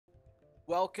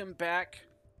Welcome back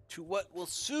to what will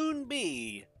soon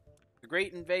be the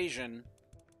great invasion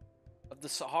of the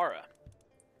Sahara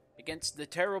against the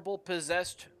terrible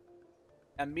possessed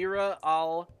Amira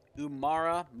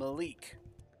al-Umara Malik,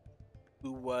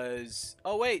 who was...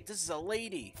 Oh wait, this is a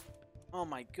lady. Oh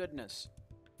my goodness.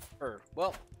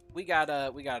 Well, we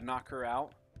gotta knock her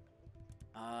out.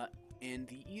 And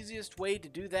the easiest way to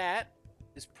do that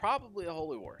is probably a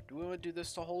holy war. Do we want to do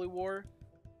this to holy war?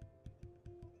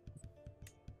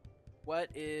 What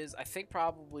is... I think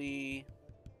probably...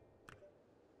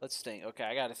 Let's think. Okay,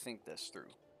 I gotta think this through.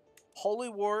 Holy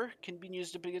war can be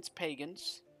used against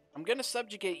pagans. I'm gonna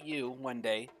subjugate you one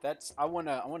day. I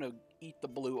wanna eat the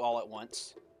blue all at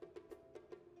once.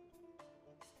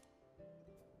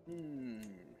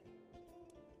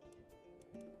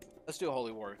 Let's do a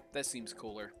holy war. That seems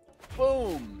cooler.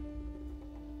 Boom!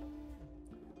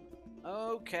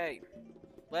 Okay.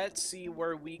 Let's see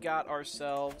where we got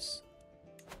ourselves.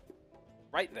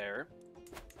 Right there.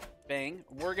 Bang.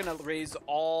 We're gonna raise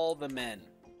all the men.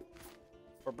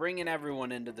 We're bringing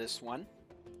everyone into this one.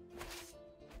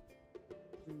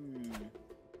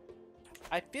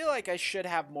 I feel like I should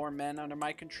have more men under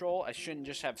my control. I shouldn't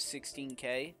just have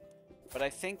 16k. But I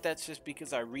think that's just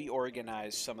because I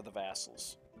reorganized some of the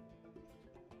vassals.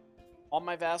 All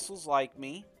my vassals like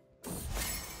me.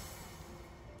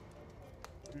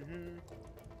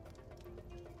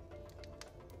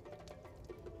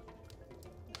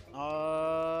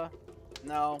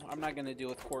 No, I'm not gonna deal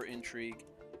with court intrigue.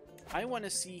 I want to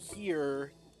see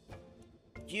here.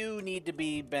 You need to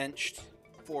be benched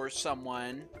for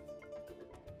someone.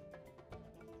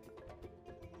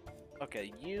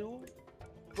 Okay, you.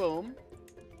 Boom.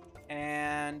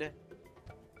 And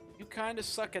you kind of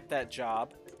suck at that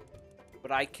job.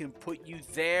 But I can put you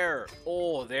there.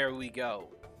 Oh, there we go.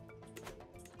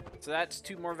 So that's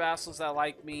 2 more vassals that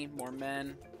like me. More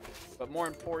men. But more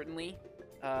importantly,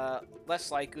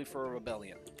 less likely for a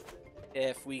rebellion.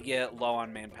 If we get low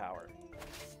on manpower.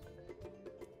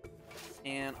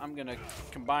 And I'm going to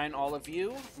combine all of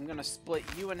you. I'm going to split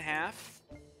you in half.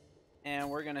 And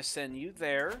we're going to send you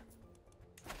there.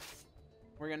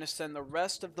 We're going to send the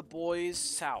rest of the boys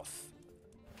south.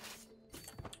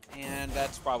 And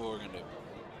that's probably what we're going to do.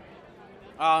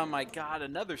 Oh my god,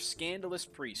 another scandalous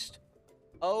priest.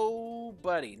 Oh,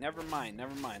 buddy. Never mind,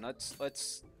 never mind.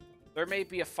 Let's... There may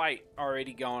be a fight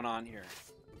already going on here.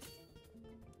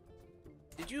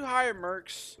 Did you hire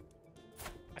mercs?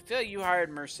 I feel like you hired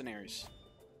mercenaries.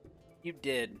 You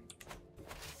did.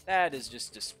 That is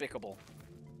just despicable.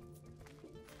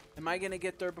 Am I going to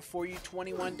get there before you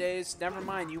 21 days? Never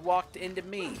mind, you walked into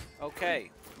me.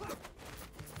 Okay.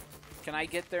 Can I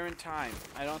get there in time?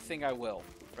 I don't think I will,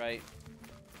 right?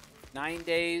 9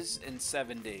 days and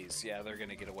 7 days. Yeah, they're going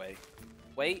to get away.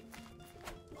 Wait.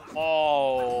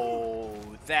 Oh,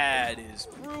 that is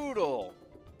brutal.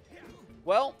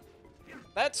 Well,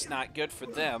 that's not good for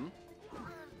them.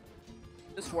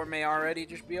 This war may already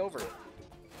just be over.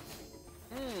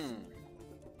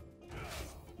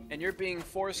 And you're being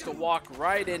forced to walk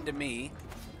right into me,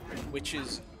 which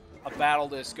is a battle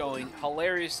that's going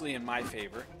hilariously in my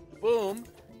favor. Boom.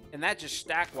 And that just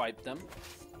stack wiped them.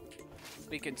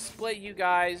 We can split you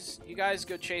guys. You guys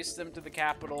go chase them to the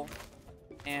capital.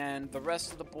 And the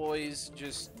rest of the boys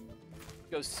just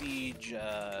go siege.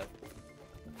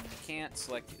 Can't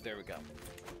select. There we go.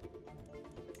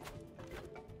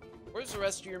 Where's the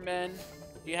rest of your men?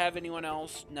 Do you have anyone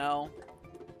else? No.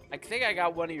 I think I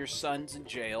got one of your sons in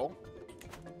jail.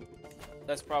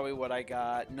 That's probably what I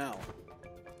got. No.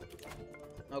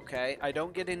 Okay, I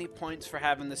don't get any points for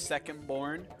having the second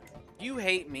born. You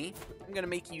hate me. I'm gonna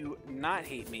make you not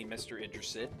hate me, Mr.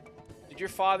 Interested. Did your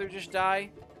father just die?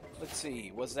 Let's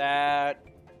see, was that...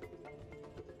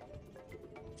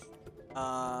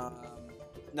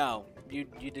 No, you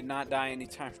did not die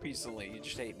anytime recently. You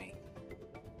just hate me.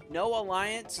 No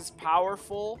alliance is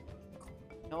powerful.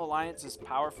 No alliance is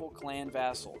powerful clan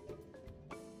vassal.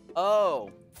 Oh,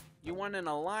 you want an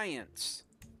alliance.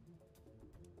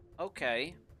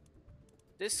 Okay.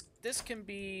 This can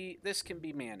be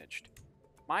managed.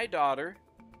 My daughter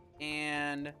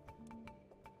and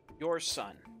your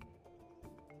son.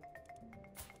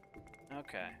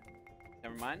 Okay.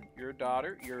 Never mind. Your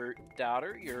daughter,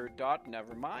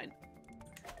 never mind.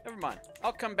 Never mind.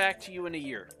 I'll come back to you in a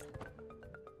year.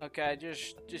 Okay,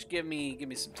 just give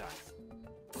me some time.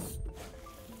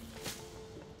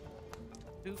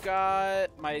 Who got...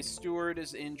 My steward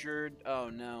is injured. Oh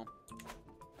no.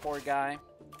 Poor guy.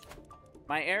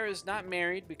 My heir is not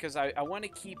married because I want to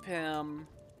keep him...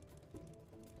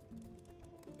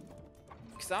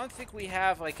 Because I don't think we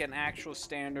have like an actual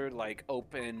standard like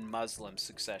open Muslim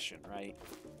succession, right?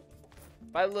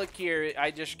 If I look here,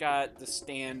 I just got the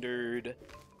standard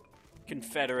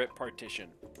Confederate partition,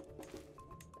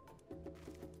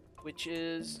 which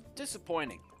is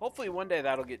disappointing. Hopefully one day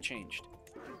that'll get changed.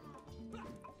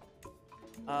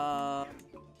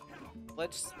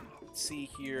 Let's see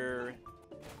here.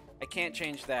 I can't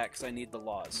change that because I need the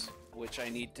laws, which I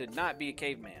need to not be a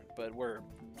caveman, but we're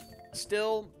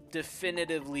still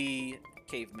definitively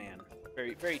caveman.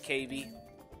 Very, very cavey.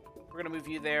 We're going to move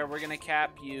you there. We're going to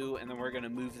cap you, and then we're going to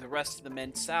move the rest of the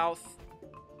men south.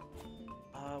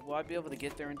 Will I be able to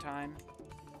get there in time?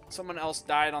 Someone else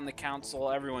died on the council.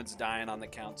 Everyone's dying on the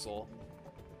council.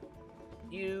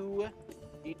 You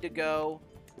need to go.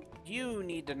 You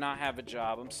need to not have a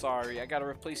job. I'm sorry. I got to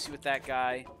replace you with that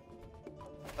guy.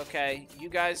 Okay, you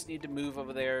guys need to move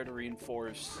over there to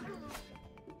reinforce.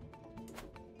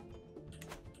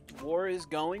 War is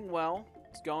going well.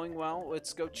 It's going well.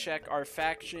 Let's go check our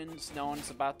factions. No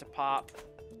one's about to pop.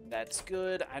 That's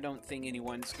good. I don't think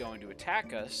anyone's going to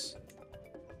attack us.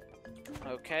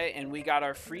 Okay, and we got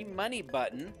our free money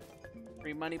button.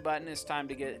 Free money button. It's time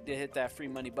to hit that free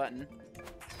money button.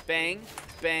 Bang,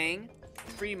 bang.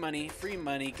 Free money, free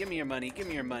money. Give me your money, give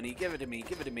me your money. Give it to me,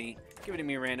 give it to me. Give it to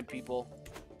me, random people.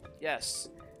 Yes.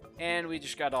 And we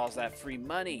just got all that free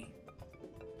money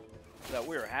that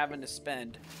we're having to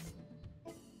spend,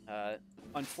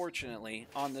 unfortunately,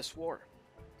 on this war.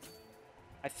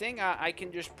 I think I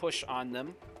can just push on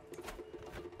them.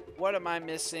 What am I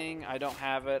missing? I don't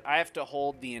have it. I have to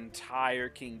hold the entire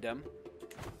kingdom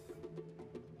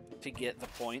to get the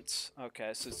points.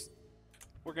 Okay, so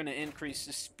we're going to increase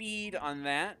the speed on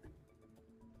that.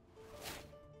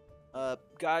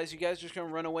 Guys, you guys just going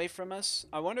to run away from us?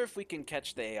 I wonder if we can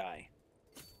catch the AI.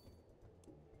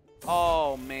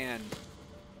 Oh, man.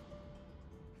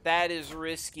 That is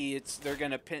risky. They're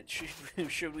going to pinch.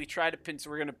 Should we try to pinch?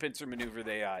 We're going to pincer maneuver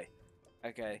the AI.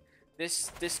 Okay.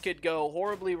 This could go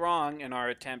horribly wrong in our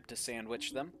attempt to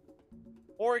sandwich them.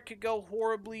 Or it could go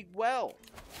horribly well.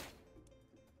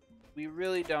 We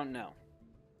really don't know.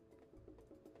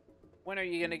 When are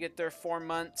you going to get there? 4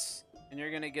 months? And you're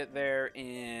going to get there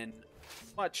in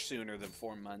much sooner than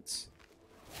 4 months.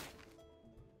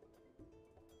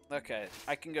 Okay,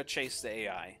 I can go chase the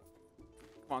AI.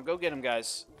 Come on, go get them,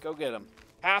 guys. Go get them.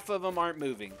 Half of them aren't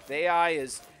moving. The AI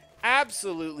is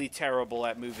absolutely terrible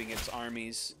at moving its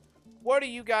armies. What are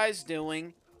you guys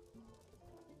doing?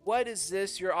 What is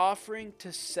this? You're offering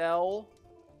to sell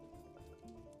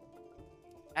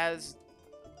as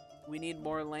we need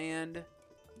more land?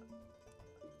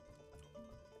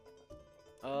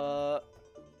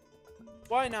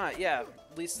 Why not? Yeah,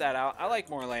 lease that out. I like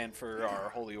more land for our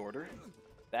Holy Order.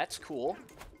 That's cool.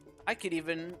 I could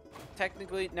even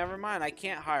technically, never mind. I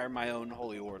can't hire my own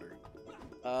Holy Order.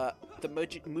 The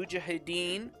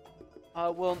Mujahideen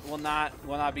will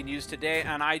not be used today,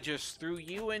 and I just threw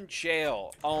you in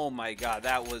jail. Oh my God,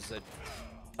 that was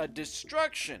a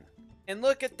destruction. And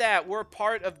look at that, we're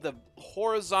part of the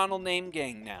horizontal name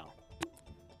gang now,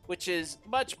 which is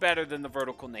much better than the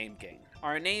vertical name gang.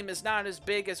 Our name is not as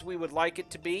big as we would like it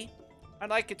to be.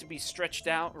 I'd like it to be stretched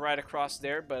out right across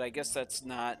there, but I guess that's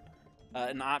not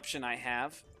an option I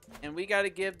have. And we got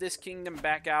to give this kingdom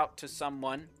back out to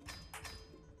someone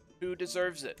who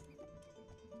deserves it.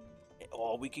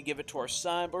 Oh, we could give it to our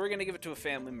son, but we're going to give it to a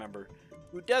family member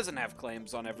who doesn't have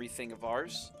claims on everything of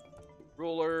ours.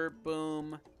 Ruler,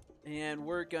 boom. And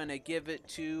we're going to give it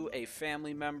to a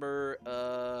family member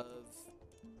of...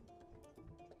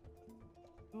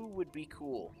 Who would be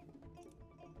cool?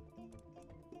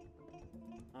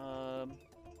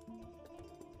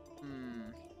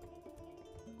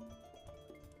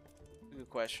 Good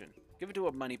question. Give it to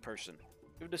a money person.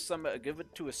 Give it to somebody. Give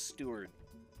it to a steward.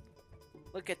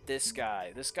 Look at this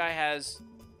guy. This guy has...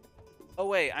 Oh,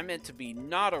 wait. I meant to be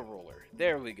not a ruler.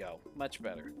 There we go. Much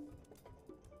better.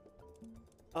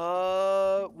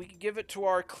 We could give it to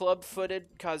our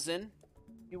club-footed cousin.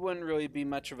 He wouldn't really be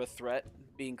much of a threat,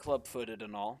 being club-footed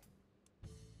and all.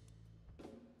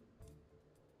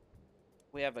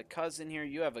 We have a cousin here.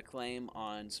 You have a claim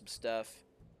on some stuff.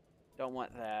 Don't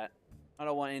want that. I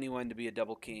don't want anyone to be a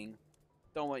double king.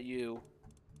 Don't want you.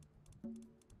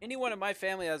 Anyone in my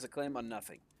family has a claim on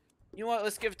nothing. You know what?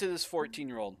 Let's give it to this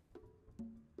 14-year-old.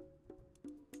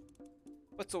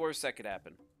 What's the worst that could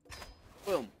happen?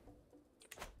 Boom.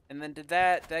 And then did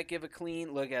that give a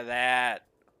clean? Look at that.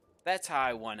 That's how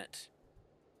I want it.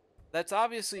 That's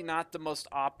obviously not the most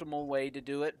optimal way to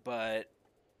do it, but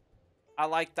I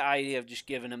like the idea of just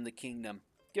giving him the kingdom.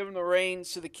 Give him the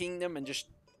reins to the kingdom and just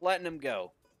letting him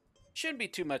go. Shouldn't be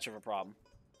too much of a problem.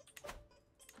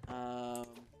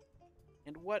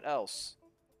 And what else?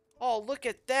 Oh, look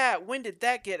at that. When did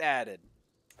that get added?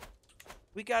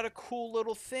 We got a cool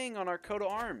little thing on our coat of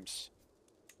arms.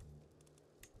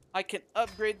 I can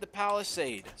upgrade the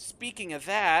palisade. Speaking of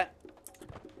that,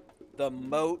 the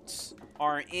moats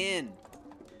are in.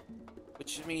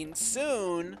 Which means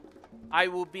soon I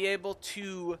will be able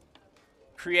to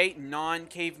create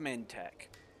non-cavemen tech.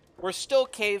 We're still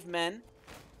cavemen,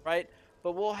 right?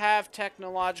 But we'll have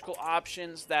technological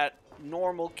options that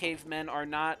normal cavemen are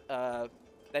not,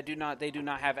 they do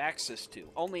not have access to.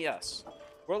 Only us.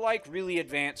 We're like really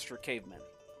advanced for cavemen,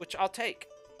 which I'll take.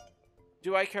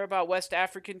 Do I care about West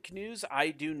African canoes? I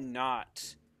do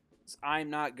not. I'm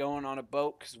not going on a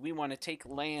boat because we want to take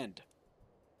land.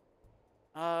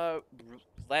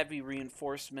 Levy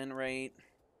reinforcement rate.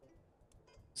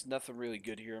 There's nothing really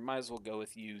good here. Might as well go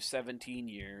with you. 17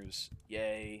 years.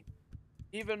 Yay.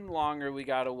 Even longer we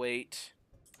gotta wait.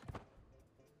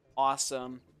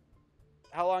 Awesome.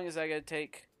 How long is that gonna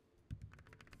take?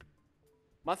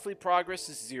 Monthly progress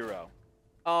is 0.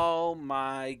 Oh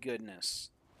my goodness.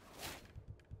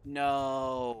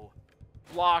 No.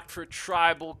 Locked for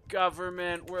tribal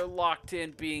government. We're locked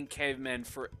in being cavemen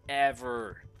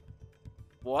forever.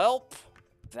 Welp.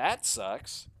 That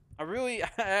sucks. I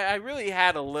really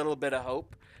had a little bit of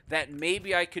hope that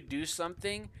maybe I could do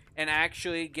something and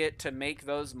actually get to make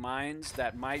those mines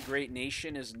that my great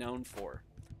nation is known for.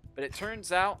 But it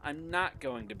turns out I'm not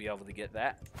going to be able to get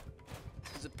that.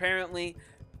 Because apparently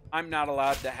I'm not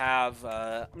allowed to have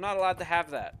that. I'm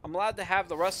allowed to have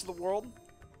the rest of the world.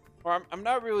 Or I'm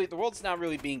not really, the world's not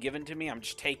really being given to me. I'm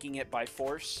just taking it by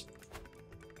force.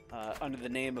 Under the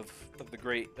name of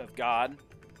God.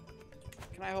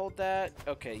 Can I hold that?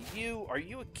 Okay, are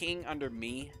you a king under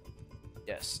me?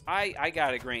 Yes, I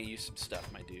gotta grant you some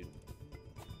stuff, my dude.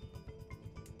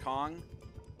 Kong?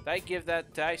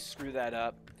 Did I screw that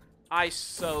up? I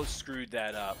so screwed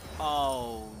that up.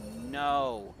 Oh,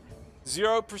 no.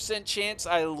 0% chance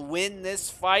I'll win this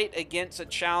fight against a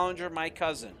challenger, my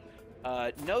cousin.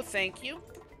 No thank you.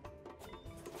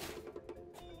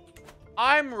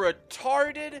 I'm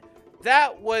retarded.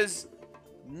 That was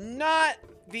not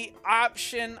the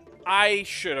option. I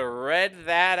should have read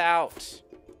that out.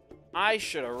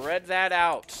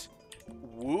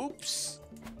 Whoops.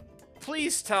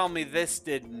 Please tell me this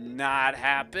did not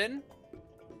happen.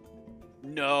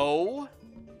 No.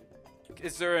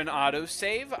 Is there an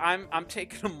autosave? I'm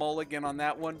taking a mulligan on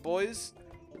that one, boys.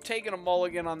 I'm taking a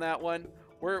mulligan on that one.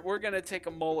 We're gonna take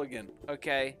a mulligan,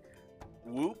 okay?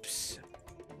 Whoops.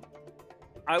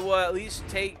 I will at least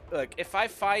take, look, if I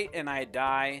fight and I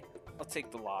die, I'll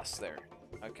take the loss there,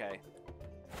 okay?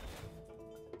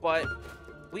 But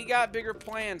we got bigger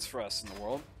plans for us in the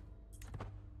world.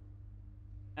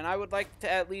 And I would like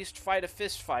to at least fight a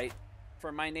fist fight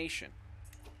for my nation.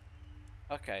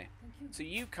 Okay, so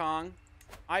you, Kong,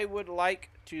 I would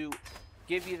like to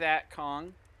give you that,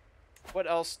 Kong. What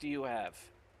else do you have?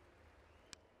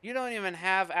 You don't even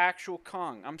have actual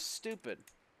Kong. I'm stupid.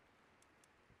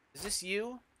 Is this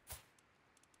you?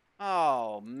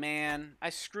 Oh, man. I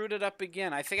screwed it up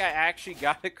again. I think I actually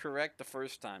got it correct the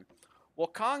first time. Well,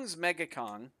 Kong's Mega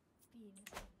Kong.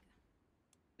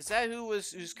 Is that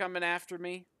who's coming after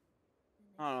me?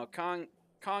 I don't know.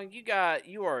 Kong,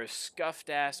 you are a scuffed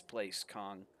ass place,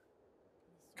 Kong.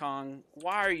 Kong,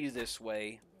 why are you this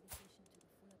way?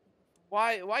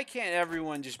 Why can't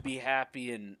everyone just be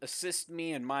happy and assist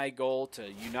me in my goal to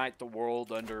unite the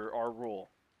world under our rule?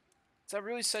 Is that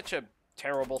really such a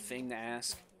terrible thing to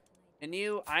ask? And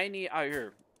you,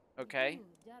 here, okay?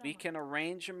 We can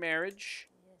arrange a marriage.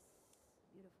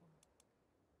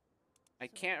 I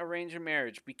can't arrange a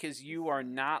marriage because you are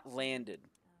not landed.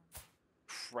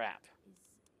 Crap.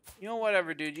 You know,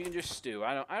 whatever, dude. You can just stew.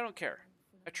 I don't care.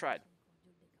 I tried.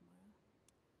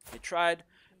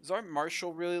 Is our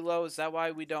martial really low? Is that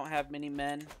why we don't have many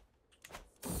men?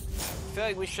 I feel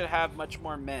like we should have much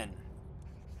more men.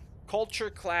 Culture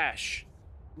clash.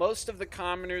 Most of the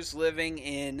commoners living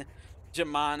in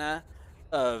Jamana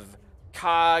of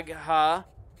Kagha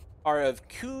are of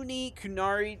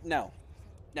Kunari. No.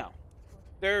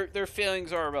 Their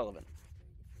feelings are irrelevant.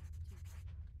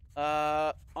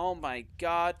 Oh my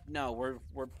god. No,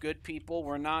 we're good people.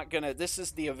 We're not gonna, this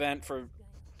is the event for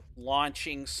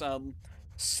launching some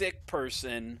sick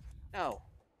person. No.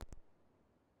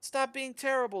 Stop being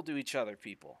terrible to each other,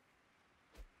 people.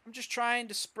 I'm just trying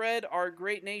to spread our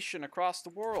great nation across the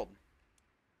world.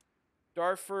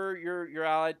 Darfur, you're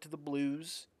allied to the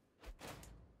Blues.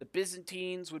 The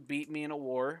Byzantines would beat me in a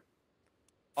war.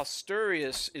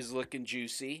 Asturias is looking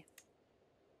juicy.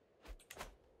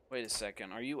 Wait a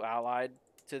second. Are you allied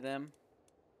to them?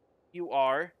 You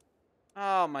are.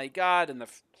 Oh my god, and the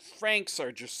Franks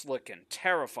are just looking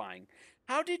terrifying.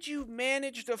 How did you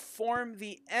manage to form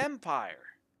the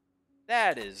empire?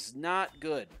 That is not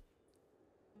good.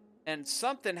 And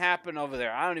something happened over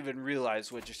there. I don't even realize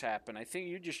what just happened. I think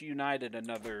you just united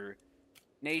another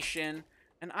nation.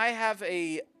 And I have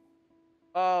a...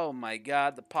 Oh my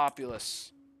god, the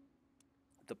populace.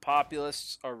 The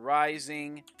populists are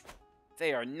rising.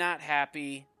 They are not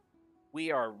happy.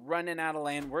 We are running out of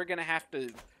land. We're going to have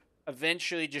to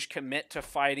eventually just commit to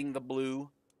fighting the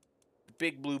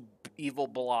big blue evil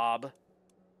blob.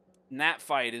 And that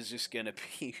fight is just going to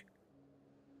be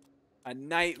a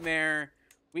nightmare.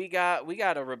 We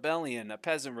got a rebellion, a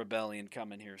peasant rebellion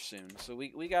coming here soon. So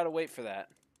we got to wait for that.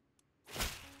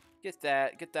 Get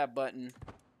that button.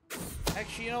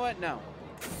 Actually, you know what? No.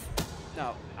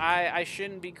 I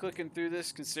shouldn't be clicking through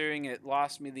this considering it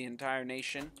lost me the entire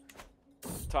nation.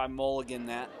 So I mulligan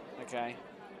that. Okay.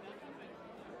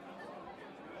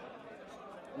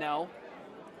 No.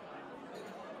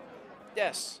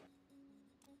 Yes.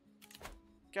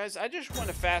 Guys, I just want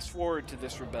to fast forward to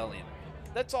this rebellion.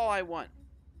 That's all I want.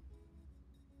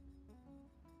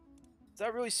 Is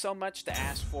that really so much to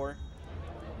ask for?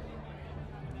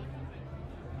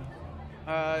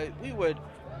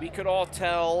 We could all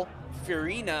tell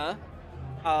Farina,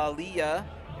 Leah,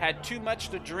 had too much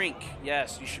to drink.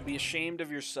 Yes, you should be ashamed of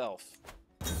yourself.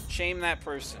 Shame that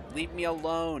person. Leave me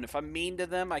alone. If I'm mean to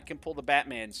them, I can pull the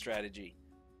Batman strategy.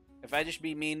 If I just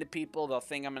be mean to people, they'll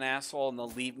think I'm an asshole and they'll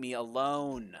leave me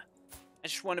alone. I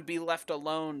just want to be left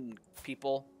alone,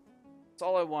 people. That's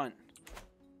all I want.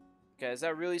 Okay, is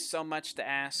that really so much to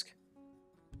ask?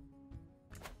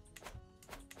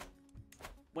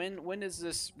 When is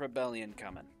this rebellion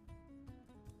coming?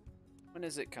 When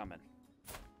is it coming?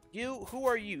 Who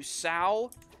are you,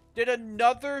 Sao? Did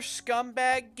another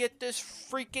scumbag get this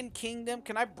freaking kingdom?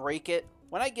 Can I break it?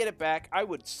 When I get it back, I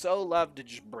would so love to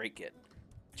just break it.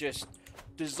 Just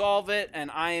dissolve it, and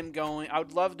I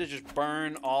would love to just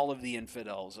burn all of the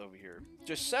infidels over here.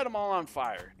 Just set them all on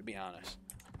fire, to be honest.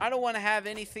 I don't want to have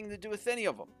anything to do with any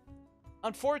of them.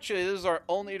 Unfortunately, this is our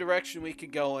only direction we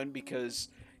could go in because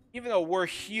even though we're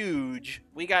huge,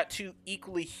 we got two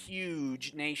equally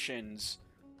huge nations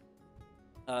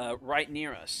right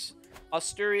near us.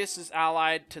 Asturias is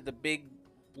allied to the big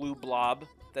blue blob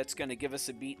that's going to give us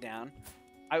a beatdown.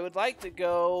 I would like to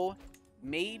go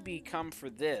maybe come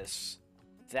for this.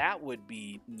 That would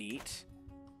be neat.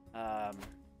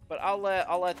 But I'll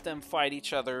let them fight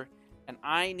each other. And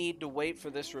I need to wait for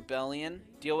this rebellion,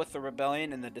 deal with the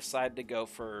rebellion, and then decide to go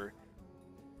for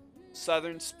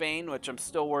southern Spain, which I'm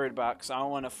still worried about because I don't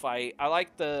want to fight. I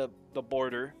like the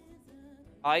border.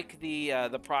 I like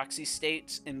the proxy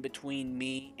states in between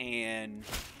me and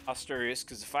Asturias,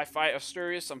 because if I fight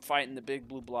Asturias, I'm fighting the big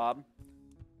blue blob.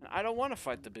 And I don't want to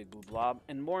fight the big blue blob.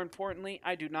 And more importantly,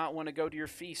 I do not want to go to your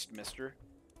feast, mister.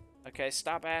 Okay,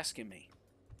 stop asking me.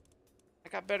 I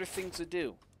got better things to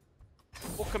do.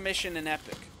 We'll commission an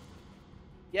epic.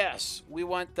 Yes, we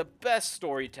want the best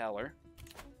storyteller.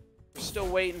 We're still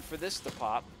waiting for this to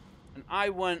pop. And I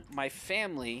want my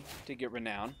family to get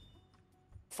renowned.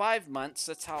 5 months,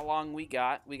 that's how long we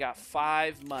got. We got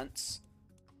 5 months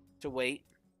to wait.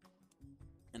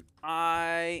 And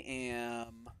I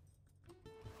am...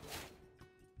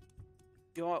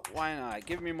 You know what? Why not?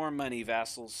 Give me more money,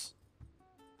 vassals.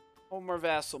 More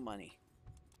vassal money.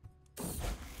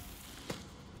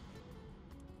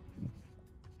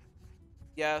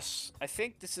 Yes, I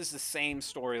think this is the same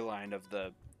storyline of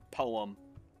the poem.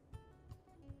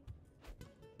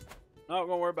 Not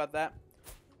gonna worry about that,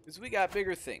 because we got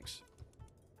bigger things.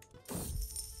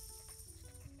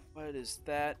 What is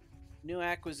that? New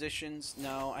acquisitions?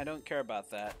 No, I don't care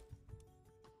about that.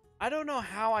 I don't know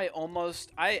how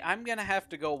I'm gonna have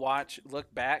to go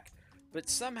look back, but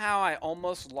somehow I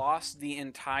almost lost the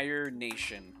entire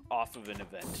nation off of an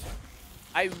event.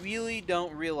 I really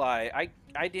don't realize,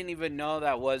 I didn't even know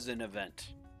that was an event,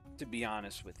 to be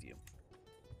honest with you.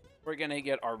 We're gonna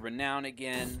get our renown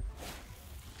again.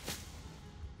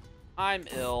 I'm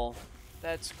ill.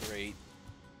 That's great.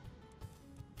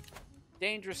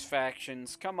 Dangerous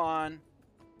factions. Come on.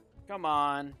 Come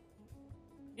on.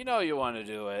 You know you want to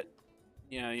do it.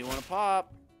 You know, you want to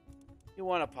pop. You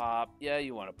want to pop. Yeah,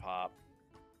 you want to pop.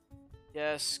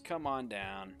 Yes, come on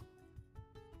down.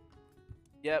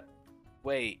 Yep.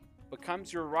 Wait.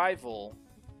 Becomes your rival.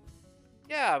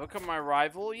 Yeah, become my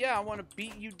rival. Yeah, I want to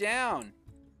beat you down.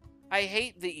 I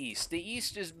hate the East. The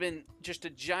East has been just a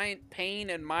giant pain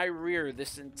in my rear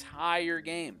this entire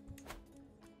game.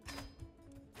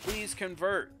 Please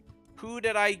convert. Who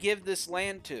did I give this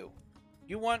land to?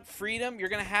 You want freedom? You're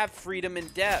going to have freedom in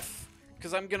death.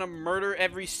 Because I'm going to murder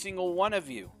every single one of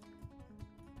you.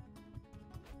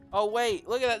 Oh, wait.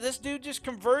 Look at that. This dude just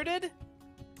converted?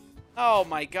 Oh,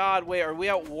 my God. Wait, are we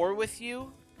at war with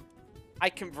you? I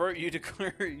convert you,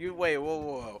 declare you. Wait, whoa,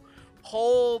 whoa, whoa.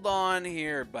 Hold on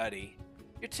here, buddy.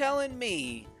 You're telling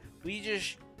me we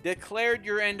just declared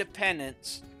your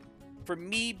independence for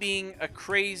me being a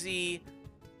crazy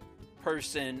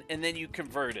person, and then you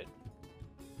converted.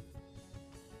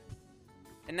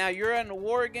 And now you're in a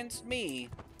war against me.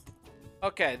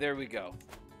 Okay, there we go.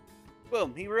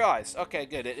 Boom, he realized. Okay,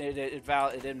 good.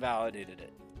 It invalidated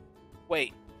it.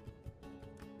 Wait.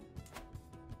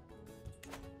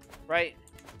 Right?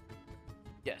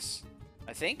 Yes.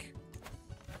 I think.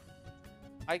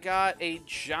 I got a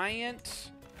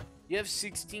giant... You have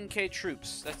 16k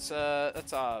troops. That's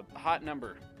a hot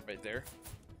number right there.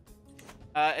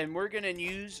 And we're gonna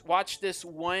use... Watch this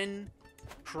one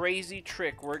crazy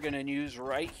trick we're gonna use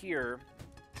right here.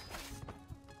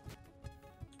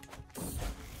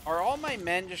 Are all my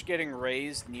men just getting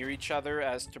raised near each other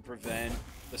as to prevent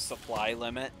the supply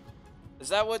limit? Is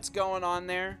that what's going on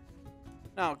there?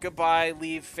 No, goodbye,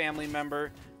 leave, family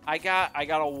member. I got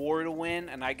a war to win,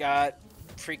 and I got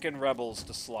freaking rebels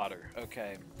to slaughter.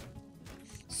 Okay.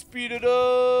 Speed it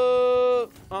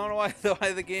up! I don't know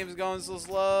why the game's going so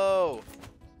slow.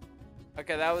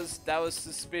 Okay, that was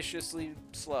suspiciously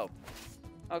slow.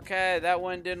 Okay, that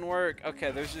one didn't work.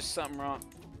 Okay, there's just something wrong.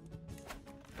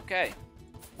 Okay.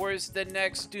 Where's the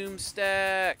next doom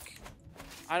stack?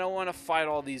 I don't want to fight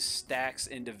all these stacks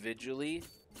individually.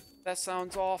 That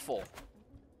sounds awful.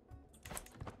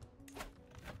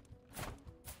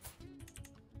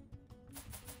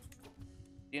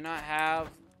 Do you not have...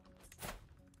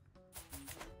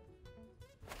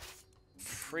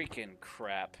 Freaking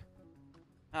crap.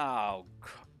 Oh,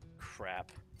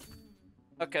 crap.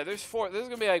 Okay, there's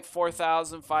gonna be like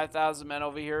 4,000, 5,000 men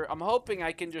over here. I'm hoping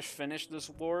I can just finish this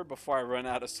war before I run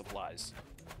out of supplies.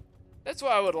 That's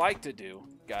what I would like to do,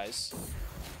 guys.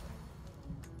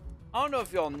 I don't know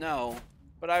if y'all know,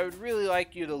 but I would really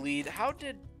like you to lead. How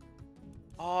did...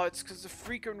 Oh, it's because the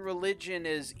freaking religion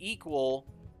is equal,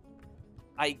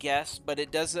 I guess, but it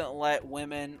doesn't let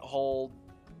women hold...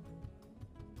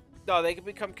 No, they can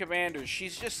become commanders.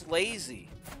 She's just lazy.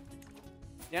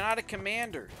 You're not a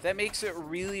commander. That makes it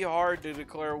really hard to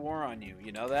declare war on you.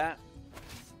 You know that?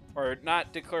 Or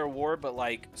not declare war, but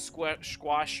like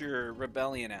squash your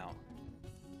rebellion out.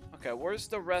 Okay, where's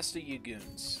the rest of you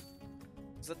goons?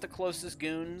 Is that the closest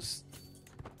goons?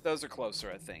 Those are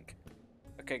closer, I think.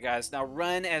 Okay, guys, now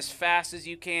run as fast as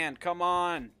you can. Come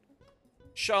on.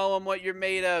 Show them what you're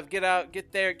made of. Get out,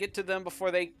 get there, get to them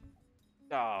before they...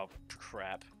 Oh,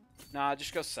 crap. Nah,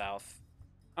 just go south.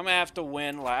 I'm gonna have to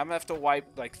win. I'm gonna have to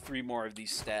wipe like 3 more of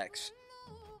these stacks.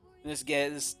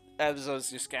 This episode's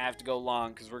just gonna have to go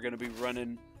long because we're gonna be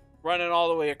running all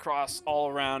the way across, all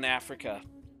around Africa,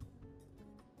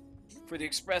 for the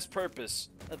express purpose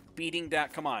of beating down.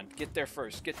 Come on, get there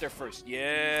first. Get there first.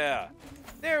 Yeah,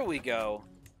 there we go.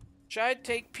 Should I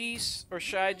take peace or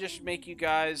should I just make you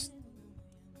guys?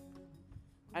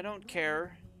 I don't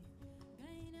care.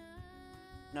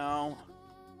 No.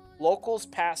 Locals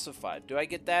pacified. Do I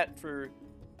get that for...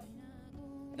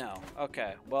 No.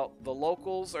 Okay. Well, the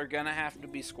locals are going to have to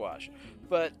be squashed.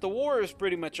 But the war is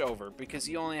pretty much over because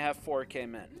you only have 4k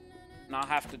men. And I'll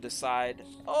have to decide...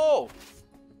 Oh!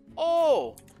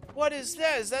 Oh! What is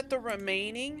that? Is that the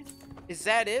remaining? Is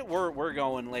that it? We're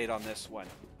going late on this one.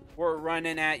 We're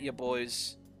running at you,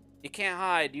 boys. You can't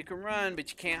hide. You can run,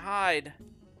 but you can't hide.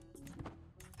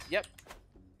 Yep.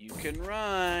 You can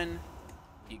run.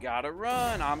 You gotta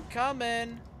run. I'm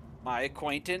coming. My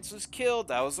acquaintance was killed.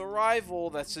 That was a rival.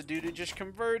 That's the dude who just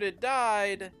converted.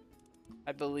 Died,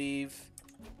 I believe.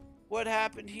 What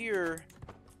happened here?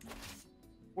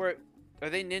 Where are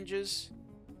they ninjas?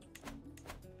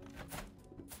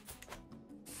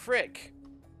 Frick.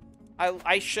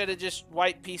 I should have just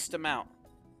white pieced them out.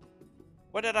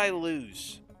 What did I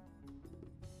lose?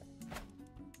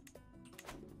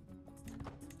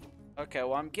 Okay,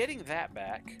 well I'm getting that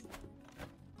back.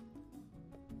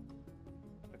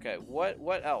 Okay, what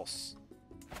else?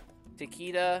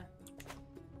 Keita.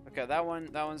 Okay, that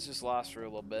one's just lost for a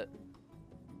little bit.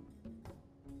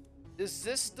 Is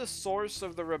this the source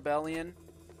of the rebellion?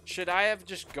 Should I have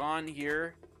just gone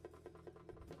here?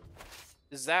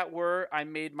 Is that where I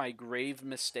made my grave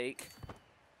mistake?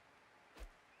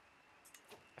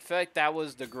 I feel like that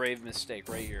was the grave mistake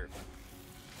right here.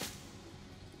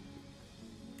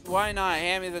 Why not?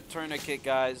 Hand me the tourniquet,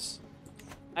 guys.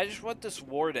 I just want this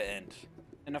war to end.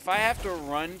 And if I have to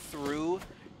run through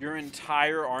your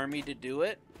entire army to do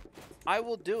it, I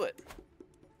will do it.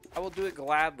 I will do it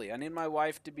gladly. I need my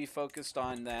wife to be focused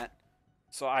on that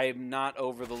so I am not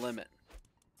over the limit.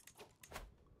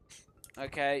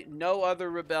 Okay? No other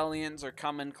rebellions are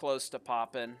coming close to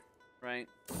popping, right?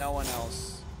 No one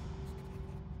else.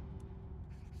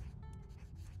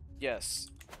 Yes.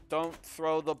 Don't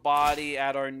throw the body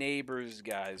at our neighbors,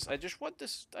 guys. I just want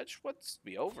this to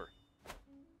be over.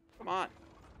 Come on.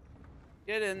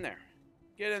 Get in there.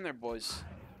 Get in there, boys.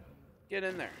 Get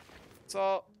in there. It's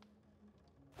all.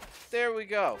 There we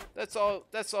go. That's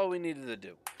all we needed to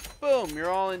do. Boom, you're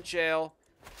all in jail.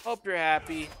 Hope you're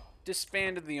happy.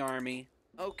 Disbanded the army.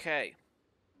 Okay.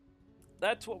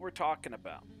 That's what we're talking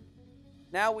about.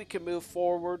 Now we can move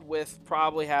forward with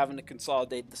probably having to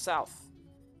consolidate the South.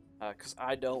 Because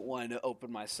I don't want to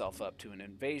open myself up to an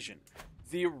invasion.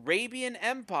 The Arabian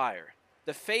Empire.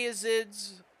 The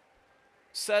Fayazids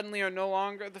suddenly are no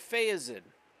longer the Fayazid.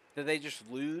 Did they just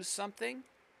lose something?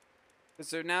 Because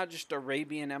they're now just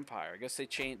Arabian Empire. I guess they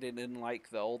changed. They didn't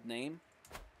like the old name.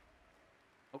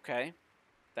 Okay,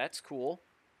 that's cool.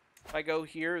 If I go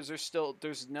here, is there still?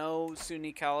 There's no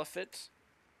Sunni Caliphate.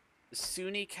 The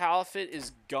Sunni Caliphate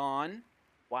is gone.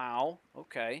 Wow.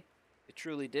 Okay, it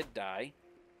truly did die.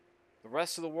 The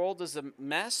rest of the world is a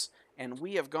mess, and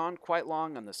we have gone quite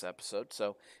long on this episode.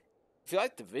 So, if you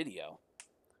liked the video,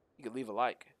 you can leave a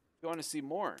like. If you want to see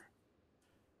more,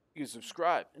 you can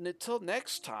subscribe. And until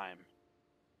next time,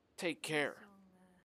 take care.